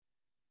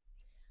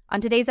On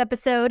today's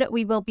episode,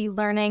 we will be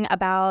learning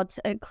about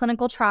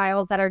clinical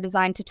trials that are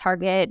designed to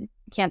target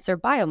cancer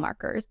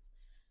biomarkers.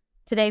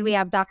 Today, we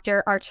have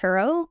Dr.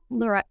 Arturo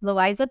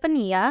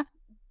Loaiza-Bonilla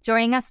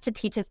joining us to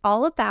teach us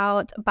all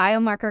about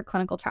biomarker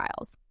clinical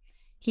trials.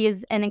 He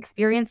is an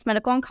experienced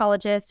medical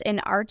oncologist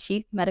and our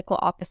chief medical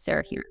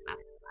officer here at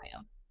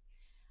Bio.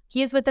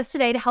 He is with us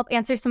today to help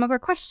answer some of our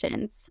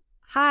questions.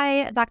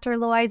 Hi, Dr.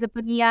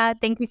 Loaiza-Bonilla.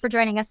 Thank you for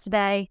joining us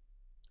today.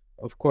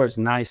 Of course,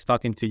 nice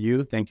talking to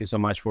you. Thank you so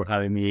much for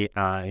having me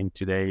in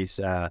today's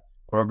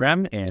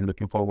program, and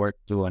looking forward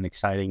to an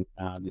exciting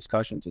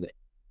discussion today.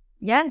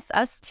 Yes,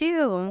 us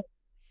too.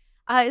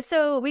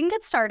 So we can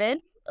get started.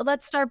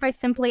 Let's start by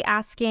simply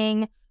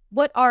asking,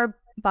 what are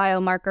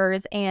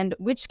biomarkers and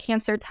which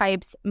cancer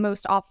types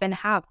most often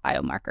have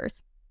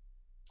biomarkers?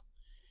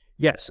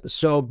 Yes,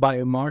 so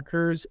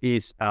biomarkers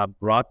is a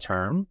broad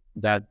term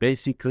that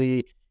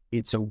basically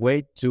it's a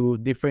way to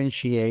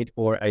differentiate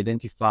or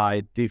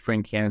identify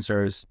different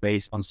cancers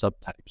based on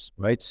subtypes,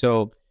 right?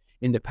 So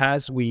in the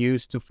past, we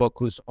used to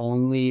focus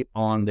only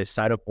on the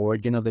site of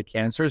origin of the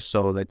cancer.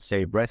 So let's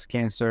say breast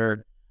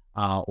cancer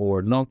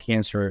or lung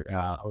cancer,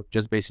 or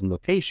just based on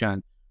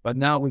location. But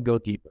now we go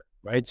deeper,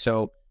 right?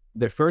 So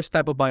the first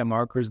type of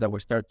biomarkers that we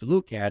start to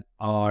look at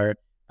are,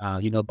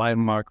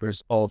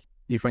 biomarkers of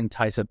different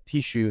types of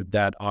tissue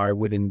that are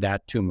within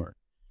that tumor.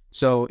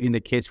 So in the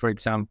case, for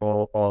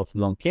example, of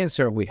lung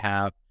cancer, we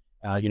have,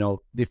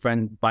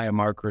 different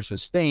biomarkers or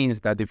stains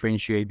that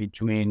differentiate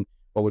between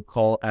what we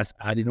call as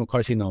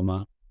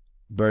adenocarcinoma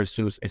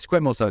versus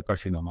squamous cell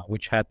carcinoma,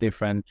 which have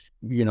different,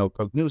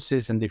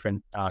 prognosis and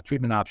different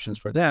treatment options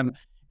for them.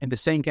 And the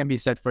same can be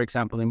said, for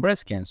example, in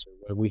breast cancer,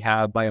 where we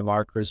have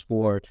biomarkers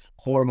for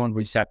hormone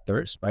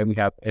receptors, right? We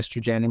have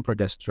estrogen and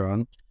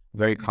progesterone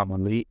very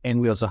commonly.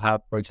 And we also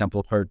have, for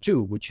example,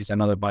 HER2, which is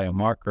another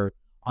biomarker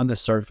on the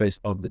surface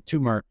of the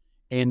tumor.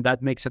 And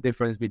that makes a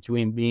difference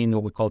between being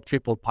what we call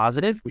triple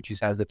positive, which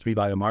has the three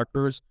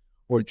biomarkers,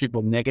 or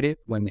triple negative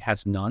when it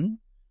has none,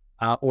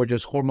 or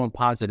just hormone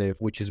positive,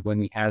 which is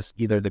when it has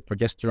either the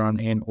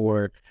progesterone and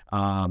or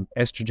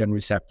estrogen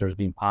receptors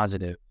being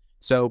positive.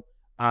 So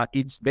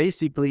it's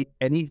basically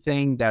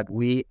anything that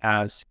we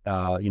as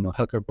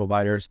healthcare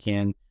providers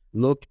can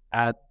look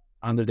at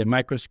under the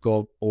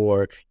microscope,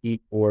 or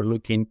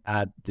looking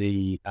at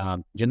the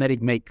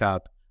genetic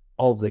makeup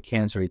of the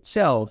cancer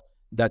itself,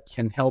 that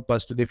can help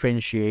us to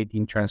differentiate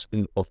in terms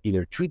of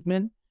either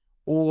treatment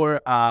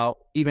or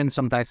even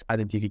sometimes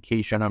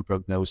identification and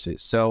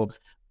prognosis. So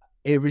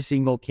every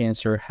single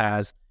cancer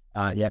has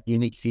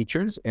unique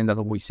features, and that's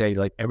what we say,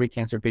 like every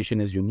cancer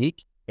patient is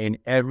unique, and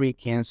every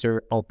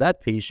cancer of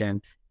that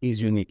patient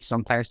is unique,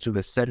 sometimes to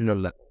the cellular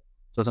level.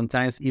 So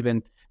sometimes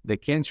even the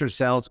cancer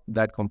cells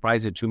that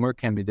comprise the tumor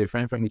can be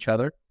different from each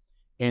other.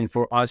 And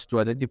for us to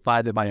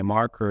identify the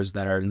biomarkers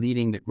that are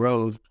leading the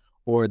growth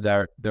or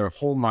their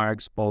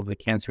hallmarks of the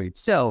cancer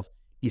itself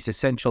is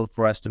essential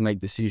for us to make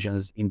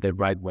decisions in the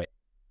right way.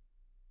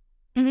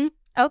 Mm-hmm.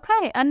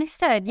 Okay,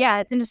 understood. Yeah,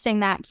 it's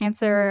interesting that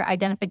cancer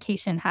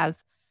identification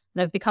has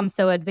become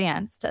so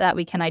advanced that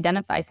we can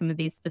identify some of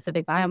these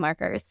specific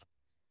biomarkers.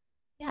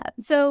 Yeah,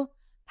 so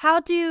how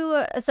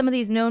do some of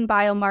these known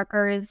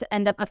biomarkers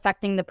end up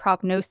affecting the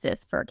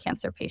prognosis for a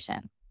cancer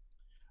patient?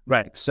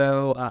 Right.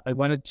 So I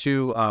wanted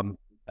to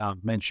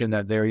mention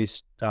that there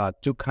is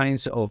two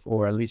kinds of,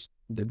 or at least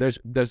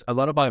there's a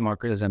lot of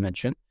biomarkers, as I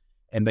mentioned,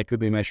 and they could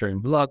be measured in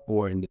blood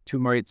or in the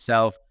tumor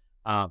itself.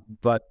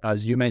 But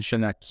as you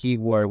mentioned, a key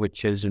word,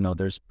 which is,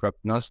 there's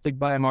prognostic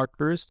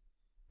biomarkers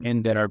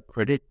and there are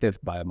predictive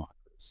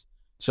biomarkers.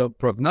 So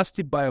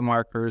prognostic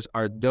biomarkers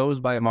are those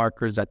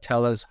biomarkers that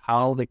tell us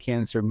how the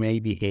cancer may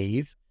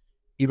behave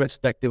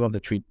irrespective of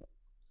the treatment.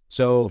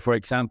 So, for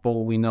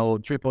example, we know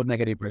triple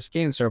negative breast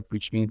cancer,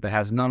 which means that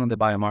has none of the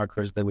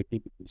biomarkers that we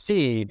typically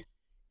see.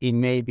 It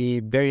may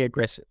be very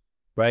aggressive,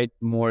 right?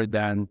 More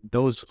than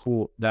those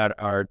that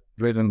are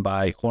driven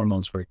by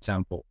hormones, for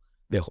example,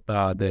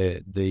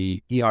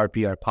 the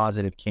ER/PR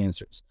positive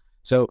cancers.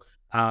 So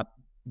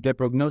the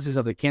prognosis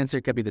of the cancer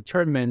can be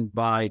determined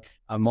by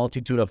a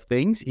multitude of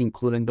things,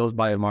 including those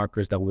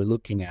biomarkers that we're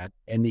looking at,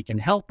 and it can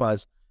help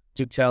us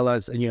to tell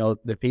us,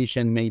 the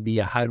patient may be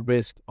a high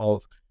risk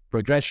of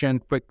progression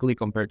quickly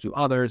compared to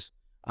others.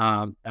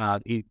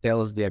 It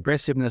tells the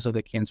aggressiveness of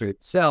the cancer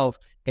itself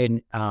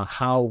and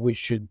how we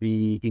should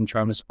be in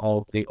terms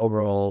of the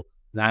overall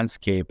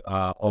landscape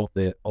of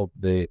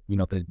the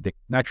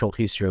natural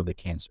history of the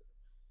cancer.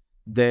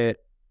 The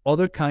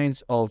other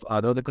kinds of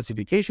the other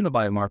classification of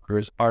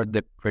biomarkers are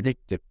the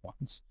predictive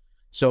ones.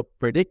 So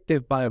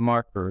predictive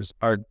biomarkers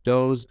are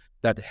those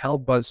that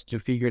help us to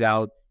figure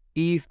out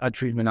if a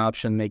treatment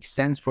option makes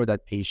sense for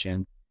that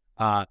patient,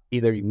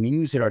 either you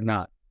use it or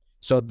not.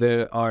 So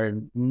there are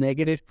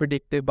negative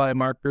predictive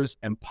biomarkers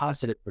and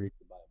positive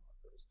predictive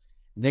biomarkers.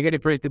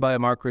 Negative predictive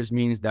biomarkers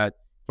means that,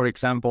 for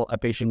example, a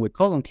patient with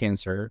colon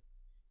cancer,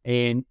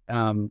 and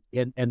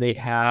they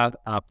have,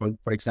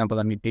 for example,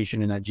 a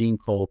mutation in a gene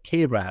called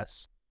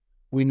KRAS,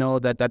 we know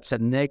that that's a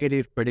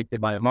negative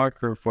predictive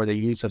biomarker for the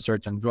use of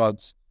certain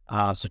drugs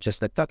such as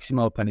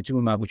cetuximab,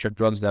 panitumumab, which are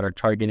drugs that are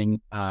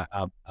targeting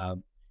a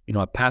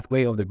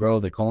pathway of the growth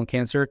of the colon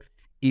cancer.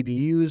 If you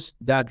use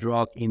that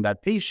drug in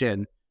that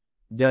patient,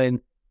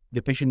 then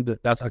the patient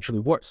that's actually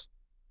worse.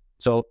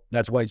 So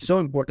that's why it's so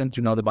important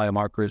to know the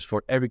biomarkers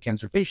for every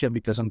cancer patient,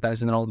 because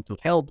sometimes not only to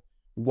help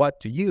what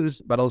to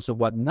use, but also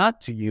what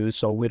not to use,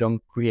 so we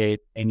don't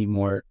create any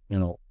more,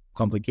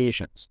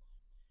 complications.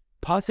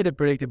 Positive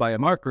predictive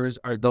biomarkers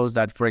are those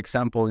that, for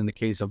example, in the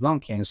case of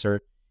lung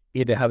cancer,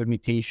 if they have a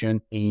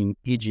mutation in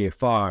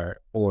EGFR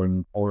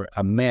or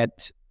a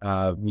MET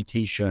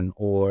mutation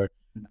or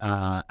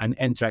an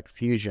NTRK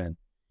fusion,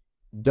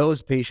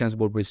 those patients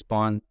will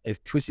respond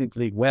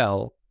exquisitely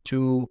well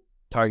to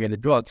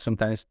targeted drugs,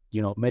 sometimes,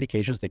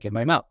 medications taken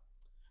by mouth.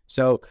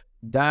 So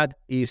that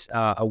is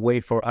a way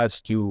for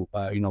us to,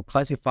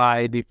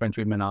 classify different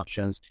treatment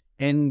options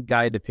and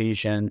guide the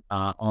patient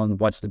on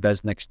what's the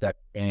best next step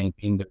in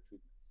the treatment.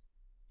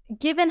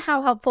 Given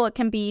how helpful it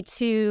can be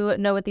to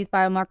know what these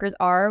biomarkers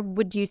are,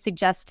 would you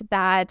suggest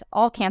that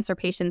all cancer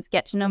patients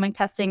get genomic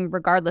testing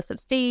regardless of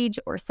stage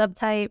or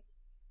subtype?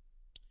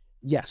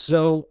 Yeah,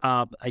 so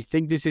I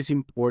think this is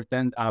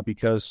important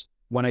because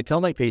when I tell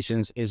my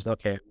patients is,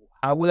 okay,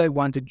 how would I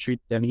want to treat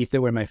them if they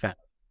were my family,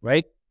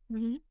 right?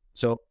 Mm-hmm.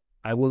 So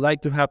I would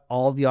like to have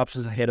all the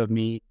options ahead of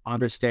me,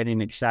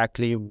 understanding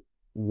exactly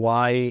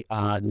why,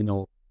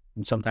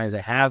 sometimes I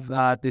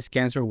have this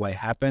cancer, why it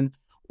happened,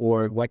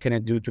 or what can I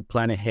do to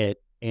plan ahead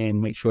and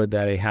make sure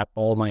that I have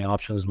all my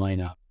options lined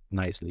up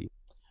nicely.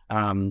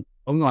 As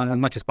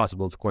much as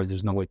possible, of course,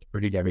 there's no way to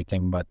predict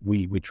everything, but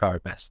we try our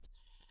best.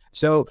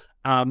 So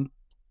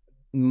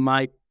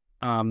my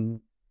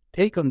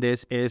take on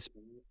this is,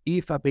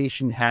 if a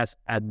patient has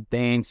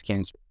advanced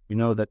cancer,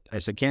 that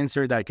it's a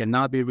cancer that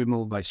cannot be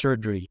removed by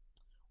surgery,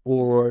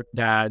 or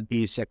that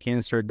is a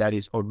cancer that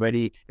is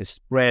already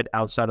spread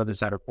outside of the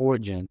site of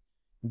origin,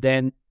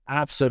 then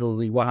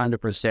absolutely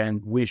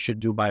 100% we should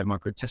do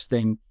biomarker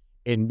testing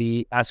and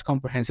be as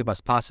comprehensive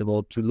as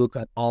possible to look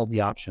at all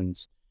the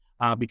options,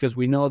 because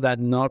we know that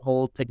not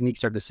all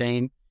techniques are the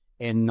same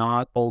and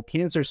not all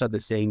cancers are the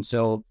same.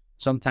 So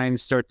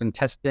sometimes certain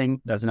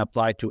testing doesn't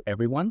apply to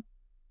everyone.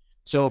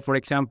 So for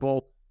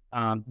example,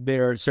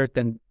 there are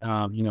certain,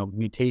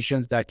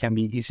 mutations that can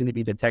be easily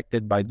be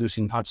detected by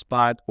using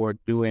hotspot or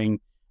doing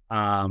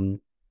the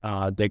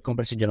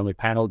comprehensive genomic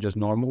panel, just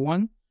normal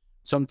one.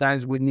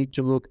 Sometimes we need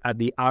to look at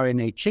the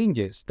RNA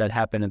changes that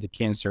happen in the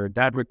cancer.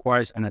 That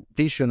requires an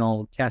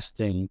additional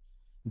testing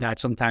that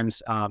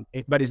sometimes,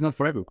 but it's not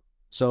for everyone.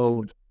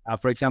 So,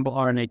 for example,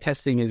 RNA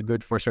testing is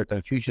good for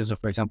certain fusions. So,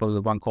 for example,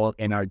 the one called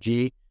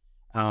NRG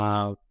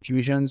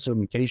fusions or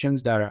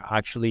mutations that are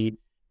actually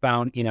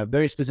found in a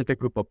very specific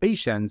group of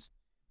patients.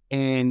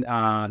 And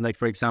like,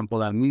 for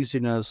example, a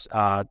mucinous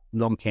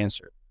lung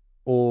cancer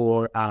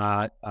or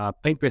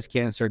pancreas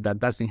cancer that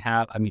doesn't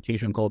have a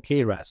mutation called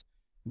KRAS.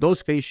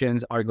 Those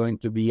patients are going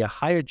to be a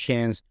higher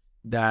chance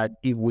that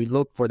if we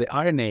look for the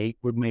RNA,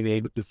 we may be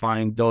able to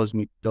find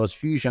those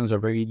fusions or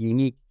very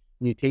unique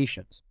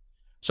mutations.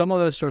 Some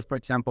other sorts, for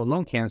example,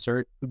 lung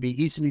cancer, could be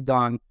easily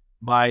done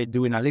by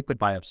doing a liquid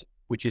biopsy,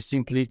 which is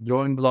simply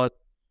drawing blood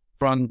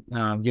from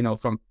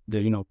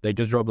they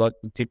just draw blood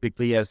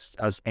typically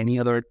as any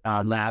other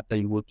lab that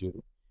you would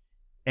do.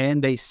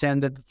 And they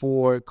send it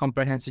for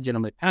comprehensive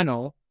genomic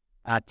panel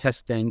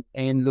testing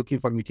and looking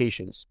for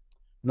mutations.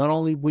 Not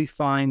only we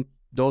find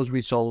those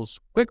results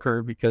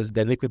quicker because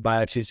the liquid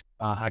biopsies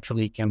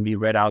actually can be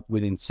read out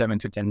within 7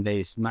 to 10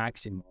 days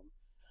maximum,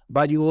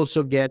 but you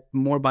also get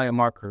more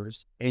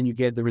biomarkers and you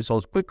get the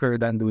results quicker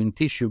than doing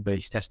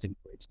tissue-based testing,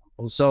 for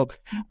example. So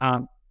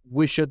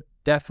we should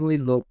definitely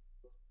look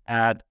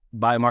at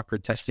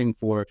biomarker testing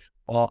for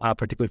all,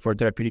 particularly for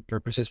therapeutic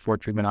purposes, for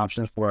treatment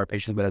options for our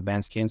patients with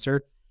advanced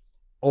cancer.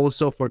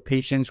 Also for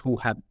patients who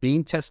have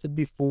been tested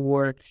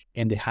before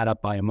and they had a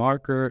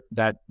biomarker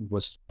that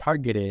was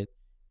targeted,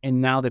 and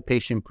now the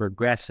patient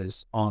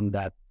progresses on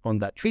that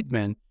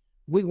treatment,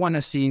 we want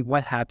to see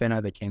what happened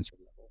at the cancer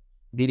level.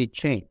 Did it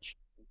change?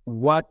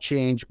 What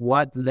changed?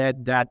 What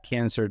led that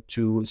cancer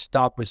to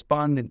stop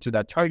responding to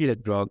that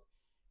targeted drug?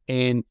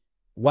 And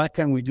what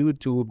can we do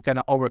to kind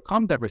of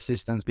overcome that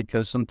resistance?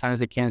 Because sometimes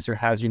the cancer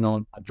has,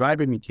 a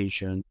driver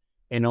mutation,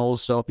 and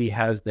also it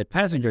has the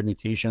passenger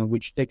mutation,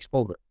 which takes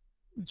over.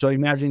 So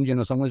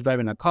imagine, someone's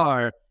driving a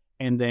car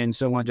and then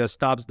someone just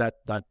stops that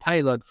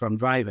pilot from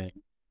driving.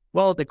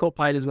 Well, the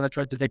co-pilot is going to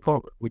try to take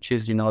over, which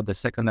is, the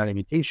secondary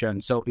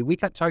mutation. So if we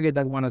can target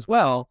that one as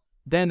well,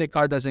 then the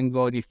car doesn't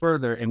go any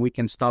further and we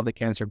can stop the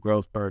cancer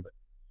growth further.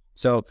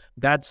 So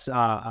that's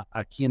a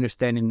key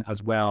understanding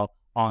as well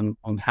on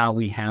how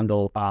we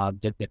handle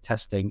the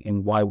testing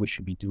and why we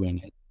should be doing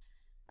it.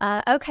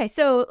 Okay,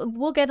 so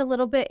we'll get a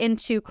little bit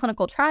into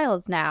clinical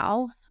trials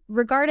now.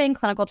 Regarding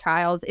clinical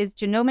trials, is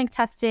genomic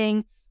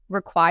testing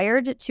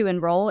required to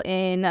enroll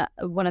in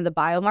one of the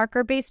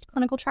biomarker-based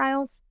clinical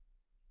trials?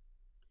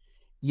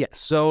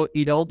 Yes, so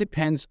it all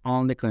depends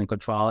on the clinical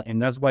trial,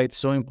 and that's why it's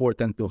so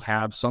important to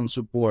have some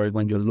support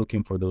when you're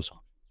looking for those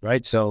options,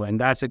 right? So, and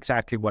that's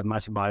exactly what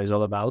MSEd is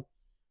all about.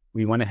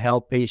 We want to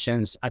help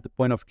patients at the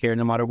point of care,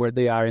 no matter where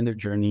they are in their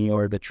journey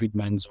or the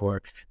treatments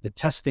or the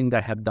testing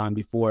that have done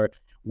before.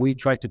 We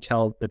try to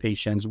tell the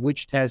patients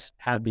which tests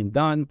have been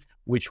done,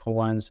 which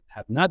ones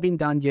have not been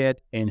done yet,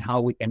 and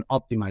how we can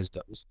optimize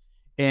those.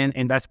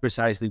 And that's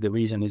precisely the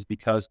reason, is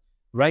because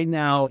right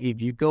now,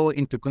 if you go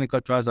into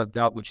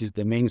clinicaltrials.gov, which is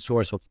the main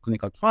source of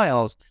clinical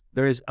trials,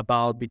 there is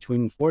about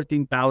between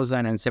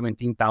 14,000 and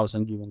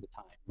 17,000 given the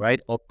time, right,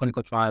 of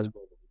clinical trials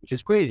globally, which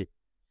is crazy.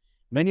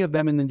 Many of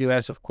them in the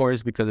US, of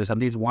course, because there's at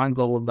least one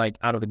global, like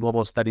out of the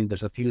global studies,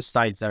 there's a few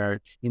sites that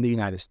are in the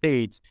United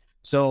States.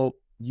 So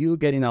you're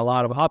getting a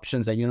lot of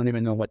options and you don't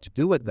even know what to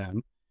do with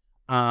them.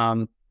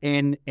 And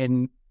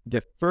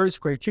the first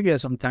criteria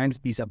sometimes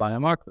is a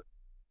biomarker.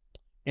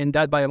 And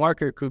that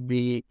biomarker could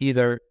be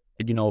either,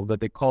 what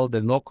they call the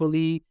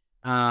locally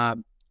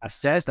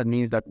assessed. That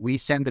means that we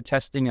send the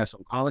testing as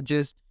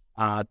oncologists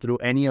through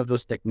any of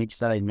those techniques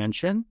that I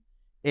mentioned.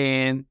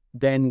 And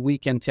then we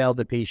can tell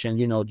the patient,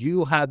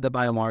 you have the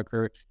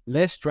biomarker.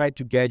 Let's try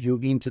to get you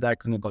into that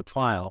clinical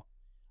trial.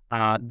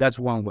 That's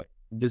one way.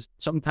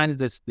 Sometimes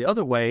the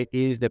other way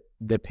is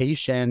the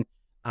patient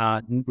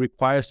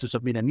requires to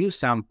submit a new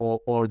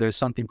sample, or there's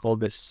something called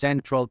the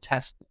central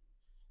testing.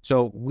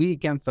 So we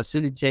can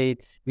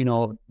facilitate,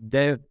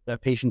 the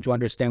patient to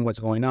understand what's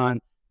going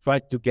on, try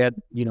to get,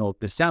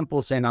 the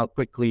sample sent out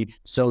quickly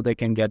so they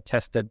can get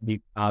tested,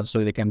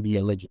 so they can be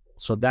eligible.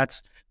 So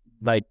that's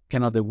like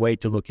kind of the way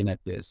to looking at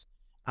this.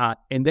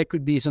 And there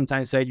could be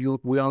sometimes say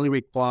we only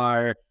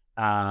require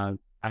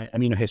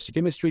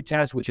immunohistochemistry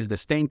test, which is the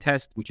stain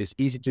test, which is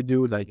easy to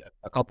do, like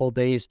a couple of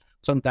days.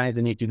 Sometimes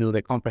they need to do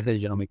the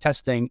comprehensive genomic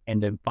testing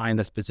and then find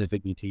a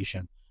specific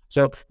mutation.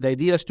 So the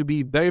idea is to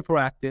be very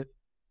proactive.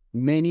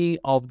 Many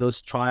of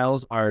those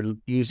trials are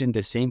using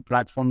the same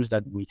platforms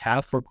that we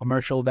have for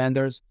commercial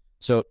vendors.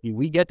 So if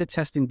we get the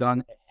testing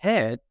done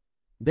ahead,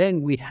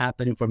 then we have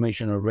that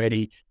information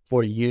already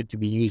for you to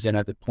be using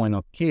at the point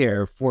of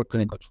care for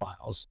clinical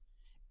trials.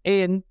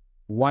 And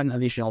one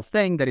additional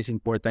thing that is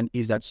important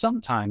is that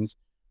sometimes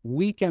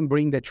we can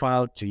bring the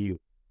trial to you.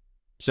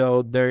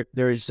 So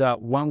there's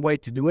one way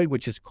to do it,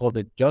 which is called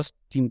the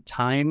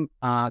just-in-time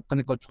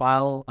clinical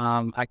trial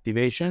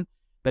activation.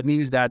 That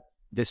means that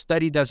the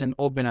study doesn't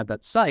open at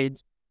that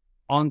site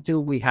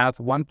until we have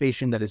one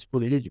patient that is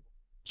fully eligible.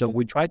 So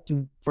we try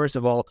to, first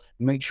of all,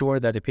 make sure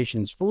that the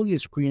patient is fully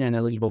screened and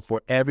eligible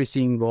for every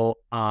single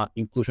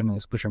inclusion and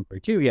exclusion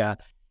criteria,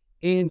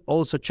 and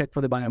also check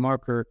for the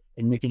biomarker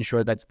and making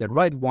sure that's the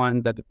right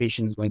one that the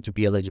patient is going to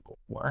be eligible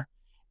for.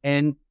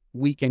 And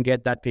we can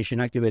get that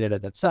patient activated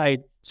at that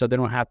site so they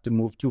don't have to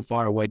move too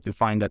far away to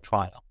find that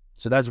trial.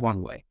 So that's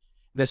one way.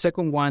 The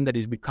second one that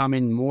is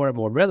becoming more and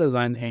more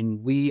relevant,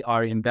 and we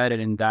are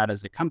embedded in that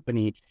as a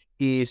company,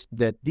 is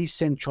the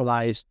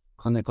decentralized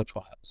clinical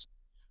trials.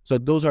 So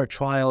those are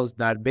trials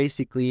that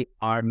basically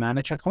are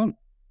managed at home.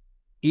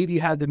 If you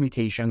have the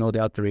mutation or the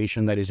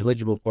alteration that is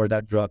eligible for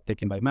that drug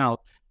taken by mouth,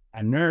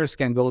 a nurse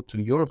can go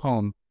to your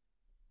home,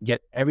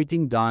 get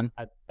everything done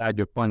at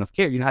your point of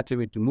care. You don't have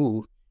to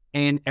move,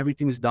 and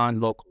everything is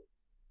done locally.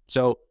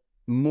 So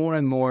more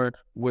and more,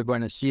 we're going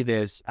to see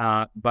this,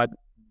 but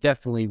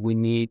definitely we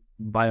need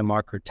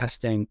biomarker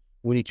testing.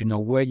 We need to know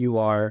where you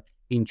are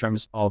in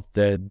terms of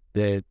the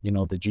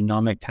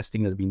genomic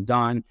testing that's been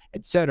done,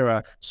 et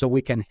cetera, so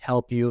we can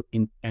help you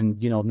and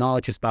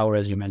knowledge is power,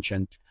 as you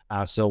mentioned.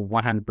 So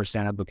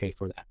 100% advocate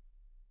for that.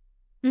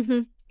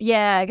 Mm-hmm.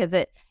 Yeah, because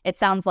it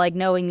sounds like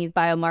knowing these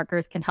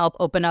biomarkers can help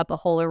open up a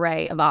whole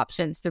array of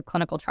options through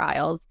clinical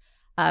trials.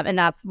 And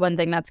that's one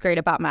thing that's great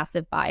about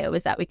Massive Bio,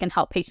 is that we can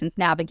help patients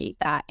navigate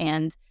that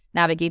and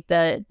navigate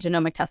the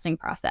genomic testing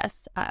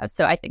process.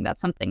 So I think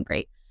that's something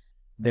great.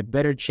 The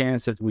better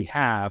chances we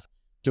have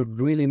to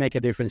really make a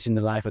difference in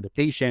the life of the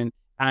patient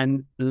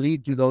and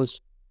lead to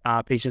those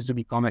patients to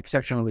become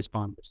exceptional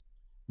responders.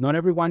 Not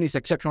everyone is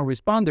exceptional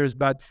responders,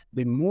 but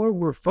the more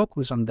we're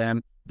focused on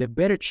them, the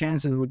better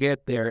chances we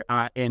get there,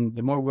 and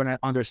the more we're going to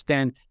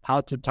understand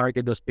how to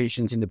target those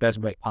patients in the best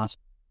way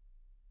possible.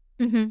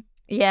 Mm-hmm.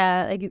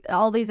 Yeah, like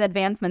all these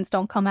advancements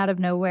don't come out of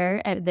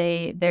nowhere.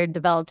 They're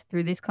developed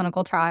through these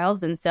clinical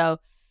trials. And so,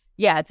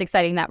 yeah, it's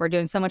exciting that we're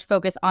doing so much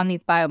focus on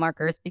these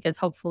biomarkers, because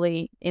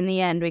hopefully in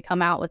the end, we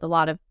come out with a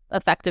lot of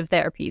effective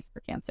therapies for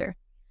cancer.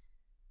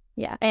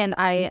 Yeah. And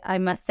I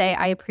must say,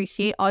 I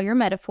appreciate all your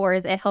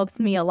metaphors. It helps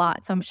me a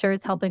lot. So I'm sure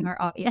it's helping our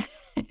audience.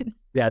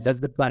 Yeah, that's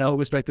the plan. I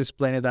always try to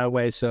explain it that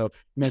way. So it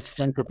makes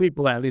sense for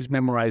people at least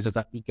memorize it,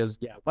 because,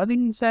 yeah, what did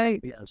you say?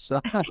 Yeah. So.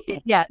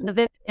 Yeah, the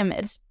vivid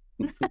image.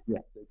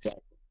 Yes,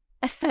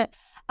 exactly.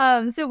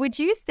 So would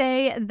you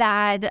say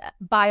that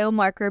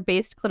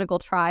biomarker-based clinical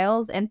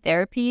trials and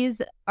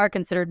therapies are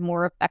considered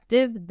more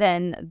effective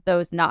than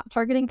those not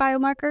targeting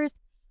biomarkers?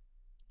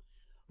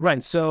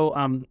 Right. So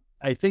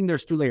I think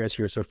there's two layers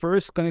here. So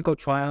first, clinical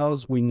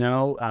trials, we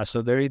know,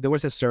 so there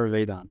was a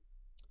survey done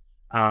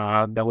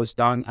that was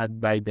done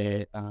by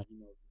the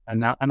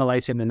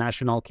analyzing the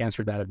National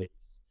Cancer Database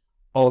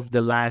of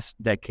the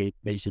last decade,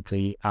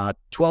 basically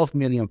 12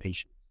 million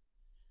patients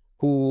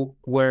who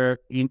were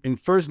in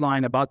first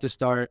line about to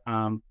start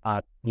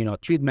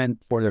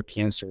treatment for their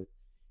cancer.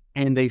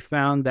 And they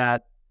found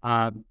that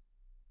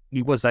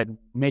it was a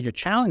major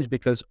challenge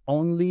because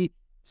only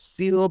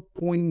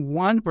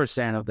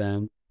 0.1% of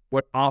them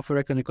were offered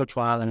a clinical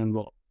trial and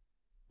enrolled.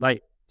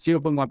 Like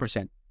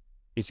 0.1%.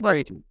 It's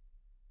crazy.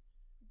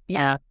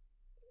 Yeah.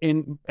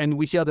 And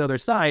we see on the other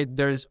side,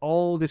 there's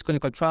all these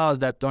clinical trials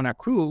that don't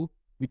accrue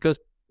because,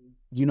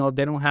 they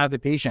don't have the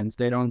patients.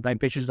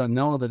 Patients don't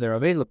know that they're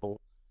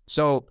available.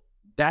 So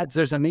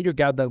there's a major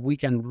gap that we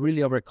can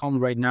really overcome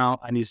right now.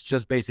 And it's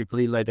just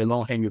basically like the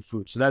low hanging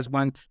fruit. So that's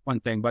one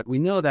thing. But we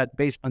know that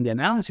based on the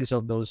analysis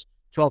of those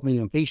 12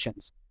 million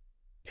patients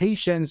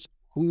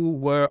who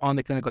were on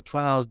the clinical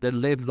trials, that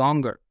lived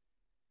longer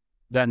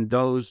than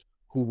those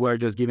who were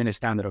just given a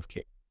standard of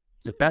care.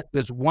 So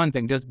that's one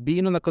thing. Just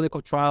being on a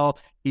clinical trial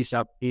is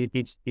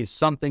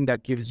something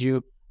that gives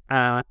you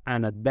an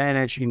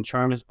advantage in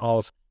terms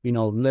of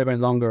living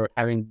longer,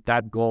 having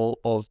that goal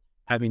of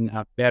having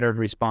better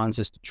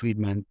responses to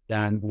treatment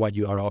than what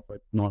you are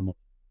offered normally.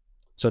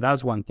 So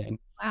that's one thing.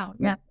 Wow.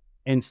 Yeah.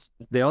 And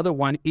the other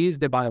one is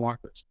the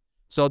biomarkers.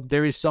 So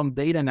there is some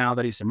data now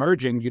that is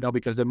emerging,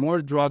 because the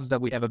more drugs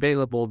that we have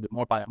available, the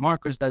more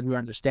biomarkers that we're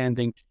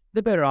understanding,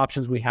 the better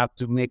options we have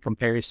to make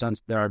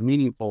comparisons that are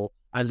meaningful,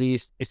 at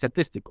least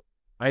statistical,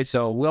 right?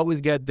 So we always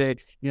get the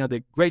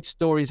great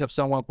stories of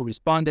someone who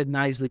responded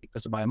nicely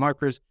because of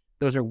biomarkers.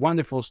 Those are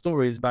wonderful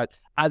stories, but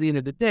at the end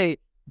of the day,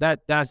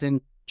 that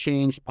doesn't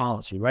change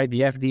policy, right?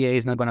 The FDA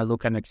is not going to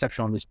look at an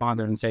exceptional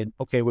responder and say,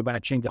 okay, we're going to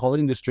change the whole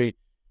industry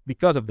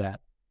because of that.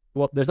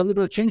 Well, there's a little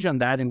bit of change on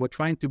that, and we're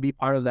trying to be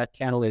part of that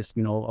catalyst,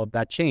 of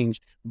that change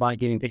by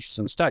getting patients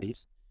on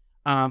studies.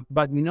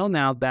 But we know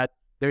now that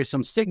there is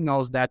some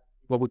signals that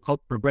what we call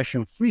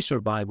progression-free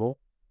survival,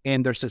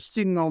 and there's a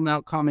signal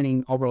now coming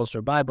in overall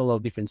survival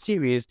of different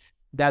series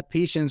that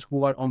patients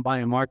who are on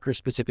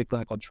biomarker-specific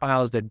clinical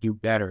trials that do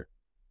better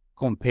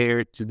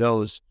compared to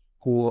those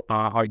who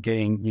are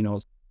getting,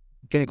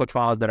 clinical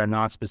trials that are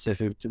not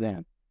specific to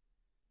them.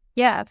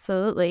 Yeah,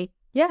 absolutely.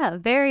 Yeah,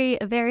 very,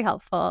 very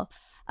helpful.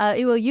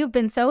 Well, you've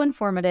been so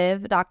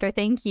informative, Doctor.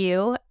 Thank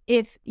you.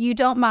 If you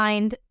don't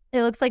mind,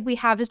 it looks like we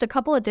have just a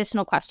couple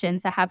additional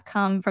questions that have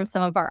come from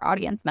some of our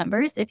audience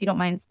members. If you don't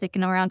mind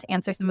sticking around to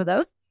answer some of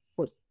those. Of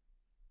course.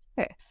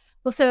 Okay.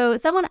 Well, so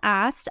someone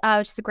asked,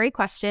 which is a great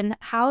question,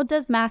 how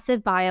does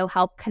Massive Bio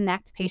help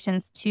connect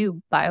patients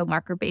to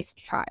biomarker-based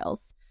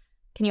trials?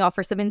 Can you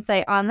offer some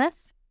insight on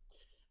this?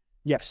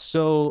 Yes.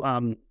 So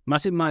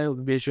Massive Bio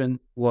vision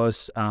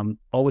was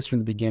always from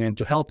the beginning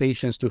to help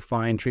patients to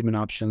find treatment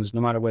options, no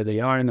matter where they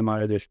are, no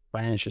matter their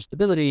financial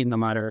stability, no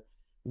matter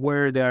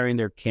where they are in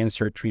their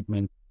cancer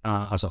treatment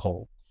as a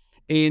whole.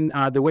 And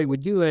the way we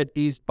do it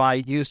is by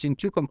using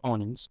two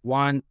components.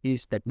 One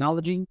is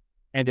technology,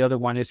 and the other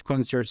one is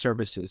concierge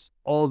services.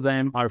 All of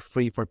them are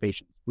free for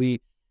patients.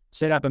 We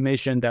set up a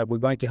mission that we're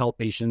going to help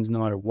patients no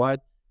matter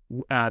what.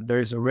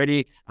 There's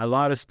already a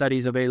lot of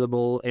studies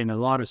available and a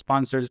lot of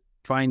sponsors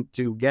trying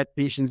to get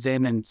patients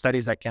in and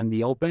studies that can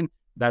be open,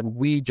 that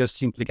we just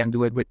simply can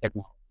do it with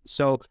technology.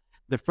 So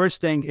the first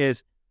thing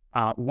is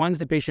once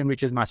the patient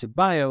reaches Massive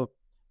Bio,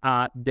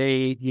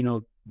 they,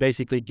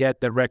 basically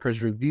get the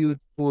records reviewed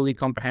fully,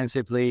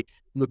 comprehensively,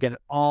 look at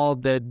all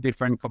the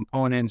different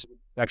components.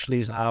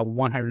 Actually,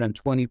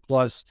 120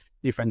 plus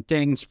different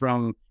things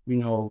from,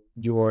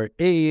 your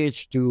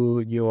age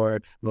to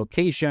your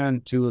location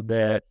to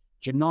the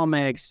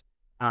genomics,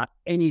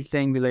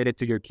 anything related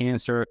to your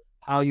cancer,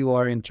 how you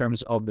are in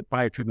terms of the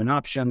prior treatment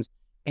options.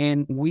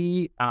 And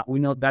we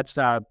know that's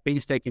a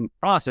painstaking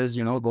process,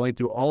 going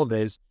through all of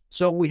this.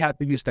 So we have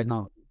to use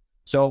technology.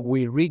 So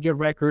we read your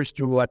records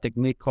through a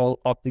technique called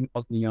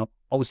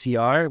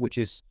OCR, which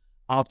is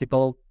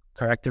optical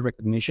character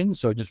recognition.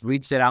 So it just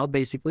reads it out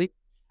basically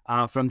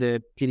from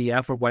the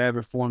PDF or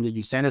whatever form that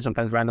you send it,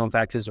 sometimes random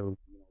faxes or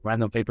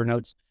random paper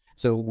notes.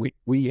 So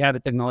we have the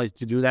technology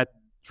to do that,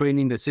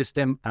 training the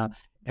system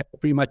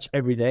pretty much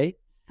every day.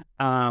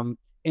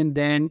 And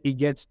then it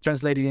gets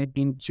translated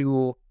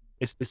into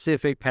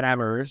specific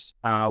parameters,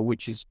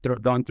 which is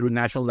done through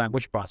natural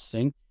language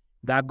processing.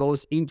 That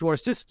goes into our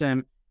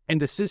system, and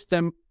the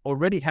system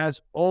already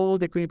has all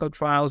the clinical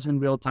trials in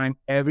real time,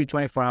 every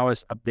 24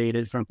 hours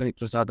updated from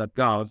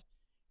clinicaltrials.gov,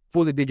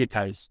 fully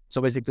digitized. So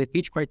basically,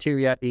 each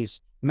criteria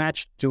is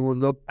matched to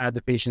look at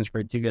the patient's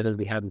criteria that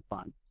we have in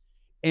fund,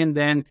 and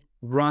then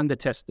run the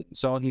testing.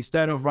 So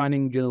instead of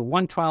running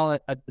one trial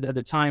at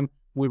a time,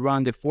 we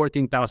run the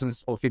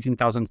 14,000 or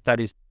 15,000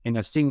 studies in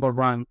a single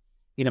run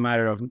in a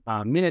matter of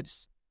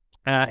minutes,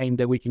 and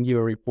then we can give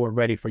a report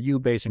ready for you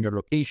based on your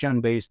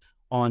location, based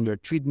on your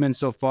treatment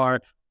so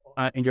far,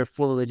 and you're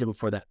fully eligible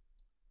for that.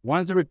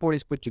 Once the report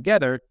is put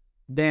together,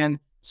 then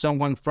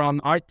someone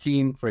from our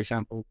team, for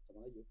example,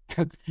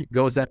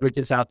 goes and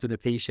reaches out to the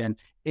patient,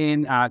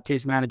 and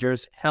case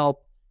managers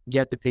help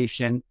get the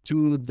patient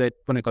to the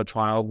clinical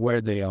trial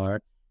where they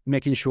are,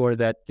 making sure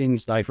that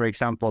things like, for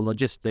example,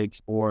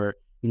 logistics or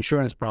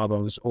insurance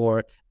problems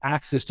or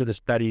access to the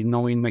study,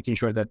 making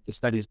sure that the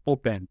study is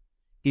open,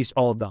 is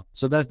all done.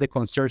 So that's the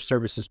concierge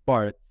services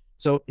part.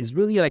 So it's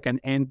really like an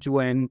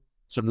end-to-end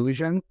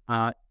solution,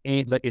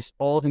 and that is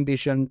all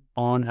envisioned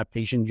on a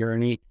patient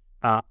journey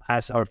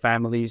as our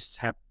families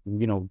have,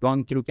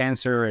 gone through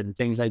cancer and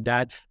things like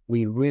that,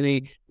 we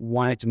really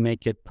wanted to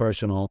make it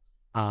personal,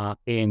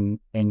 and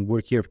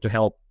we're here to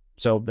help.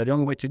 So the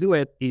only way to do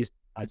it is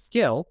at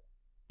scale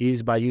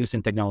is by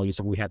using technology.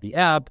 So we have the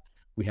app,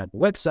 we have the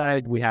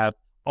website, we have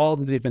all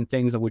the different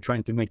things that we're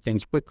trying to make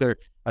things quicker.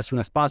 As soon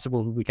as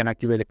possible, we can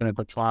activate a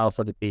clinical trial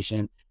for the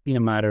patient in a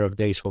matter of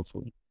days,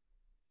 hopefully.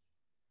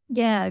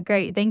 Yeah,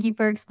 great. Thank you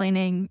for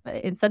explaining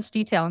in such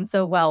detail and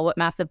so well what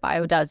Massive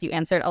Bio does. You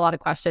answered a lot of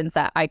questions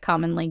that I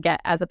commonly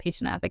get as a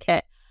patient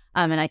advocate.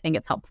 And I think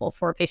it's helpful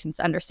for patients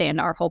to understand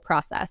our whole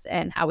process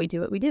and how we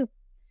do what we do.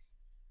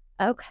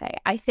 Okay,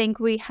 I think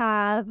we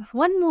have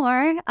one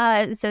more.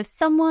 So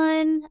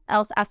someone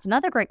else asked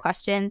another great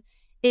question.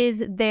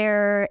 Is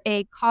there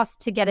a cost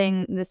to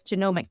getting this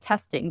genomic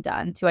testing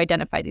done to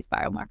identify these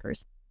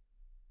biomarkers?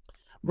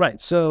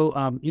 Right. So,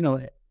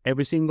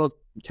 every single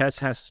test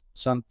has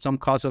some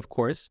cost, of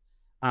course,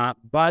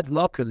 but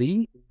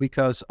luckily,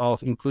 because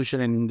of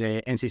inclusion in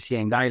the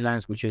NCCN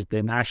guidelines, which is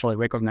the nationally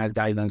recognized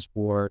guidelines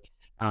for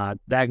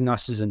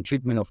diagnosis and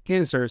treatment of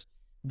cancers,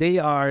 they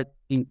are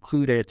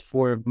included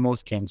for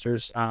most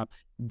cancers.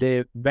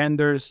 The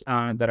vendors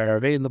that are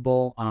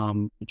available,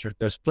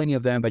 there's plenty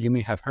of them, but you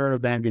may have heard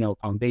of them,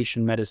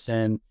 Foundation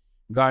Medicine,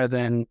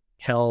 Guardant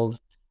Health,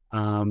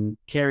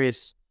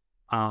 Caris,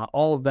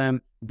 all of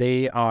them,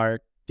 they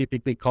are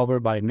typically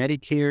covered by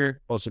Medicare,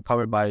 also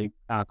covered by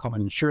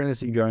common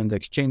insurance. If you're in the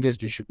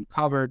exchanges, you should be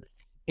covered.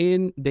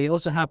 And they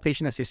also have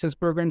patient assistance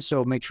programs,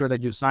 so make sure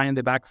that you sign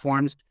the back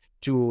forms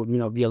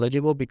to be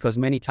eligible, because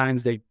many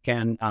times they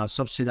can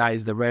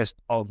subsidize the rest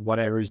of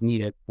whatever is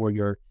needed for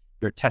your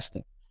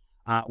testing.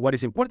 What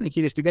is important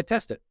here is to get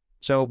tested.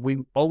 So we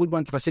always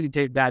want to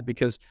facilitate that,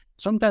 because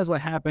sometimes what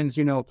happens,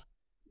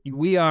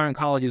 we are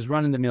oncologists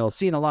running the mill,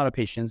 seeing a lot of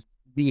patients,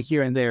 being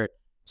here and there.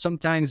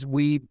 Sometimes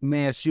we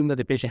may assume that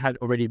the patient had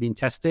already been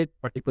tested,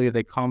 particularly if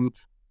they come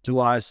to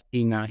us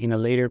in a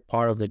later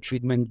part of the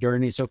treatment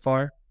journey so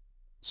far.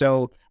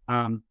 So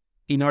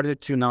in order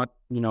to not,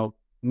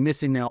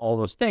 missing all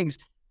those things,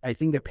 I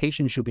think the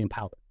patient should be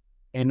empowered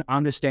and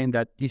understand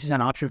that this is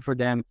an option for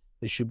them.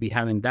 They should be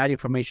having that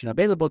information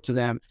available to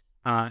them.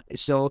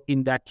 So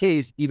in that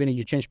case, even if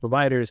you change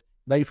providers,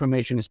 that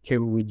information is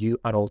carried with you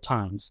at all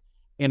times.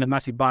 And at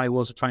Massive Bio, we're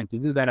also trying to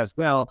do that as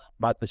well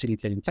by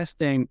facilitating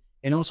testing,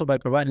 and also by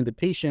providing the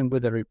patient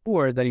with a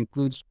report that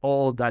includes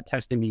all that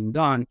testing being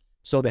done,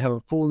 so they have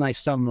a full, nice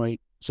summary.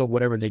 So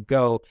wherever they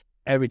go,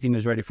 everything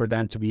is ready for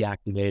them to be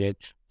activated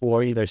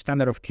for either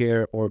standard of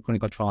care or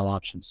clinical trial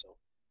options.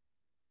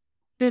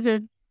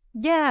 Mm-hmm.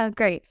 Yeah,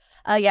 great.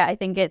 Yeah, I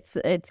think it's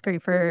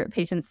great for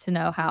patients to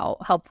know how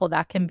helpful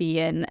that can be,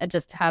 and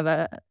just to have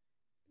a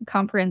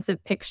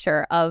comprehensive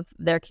picture of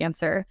their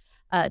cancer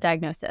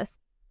diagnosis.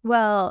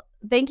 Well,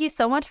 thank you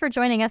so much for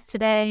joining us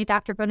today,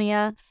 Dr.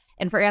 Bonilla,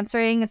 and for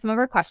answering some of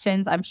our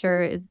questions. I'm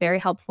sure is very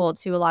helpful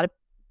to a lot of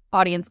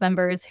audience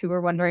members who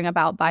are wondering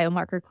about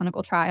biomarker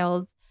clinical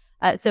trials.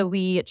 So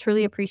we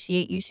truly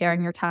appreciate you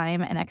sharing your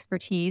time and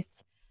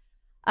expertise.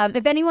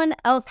 If anyone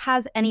else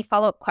has any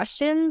follow-up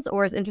questions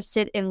or is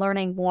interested in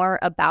learning more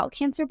about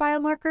cancer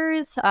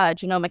biomarkers,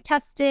 genomic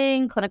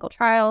testing, clinical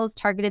trials,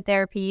 targeted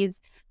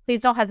therapies,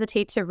 please don't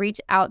hesitate to reach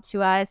out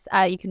to us.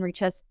 You can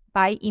reach us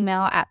by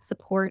email at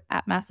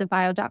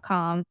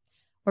support@massivebio.com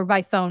or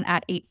by phone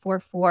at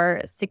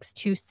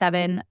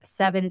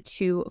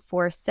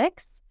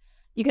 844-627-7246.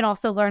 You can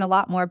also learn a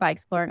lot more by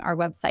exploring our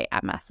website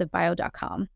at massivebio.com.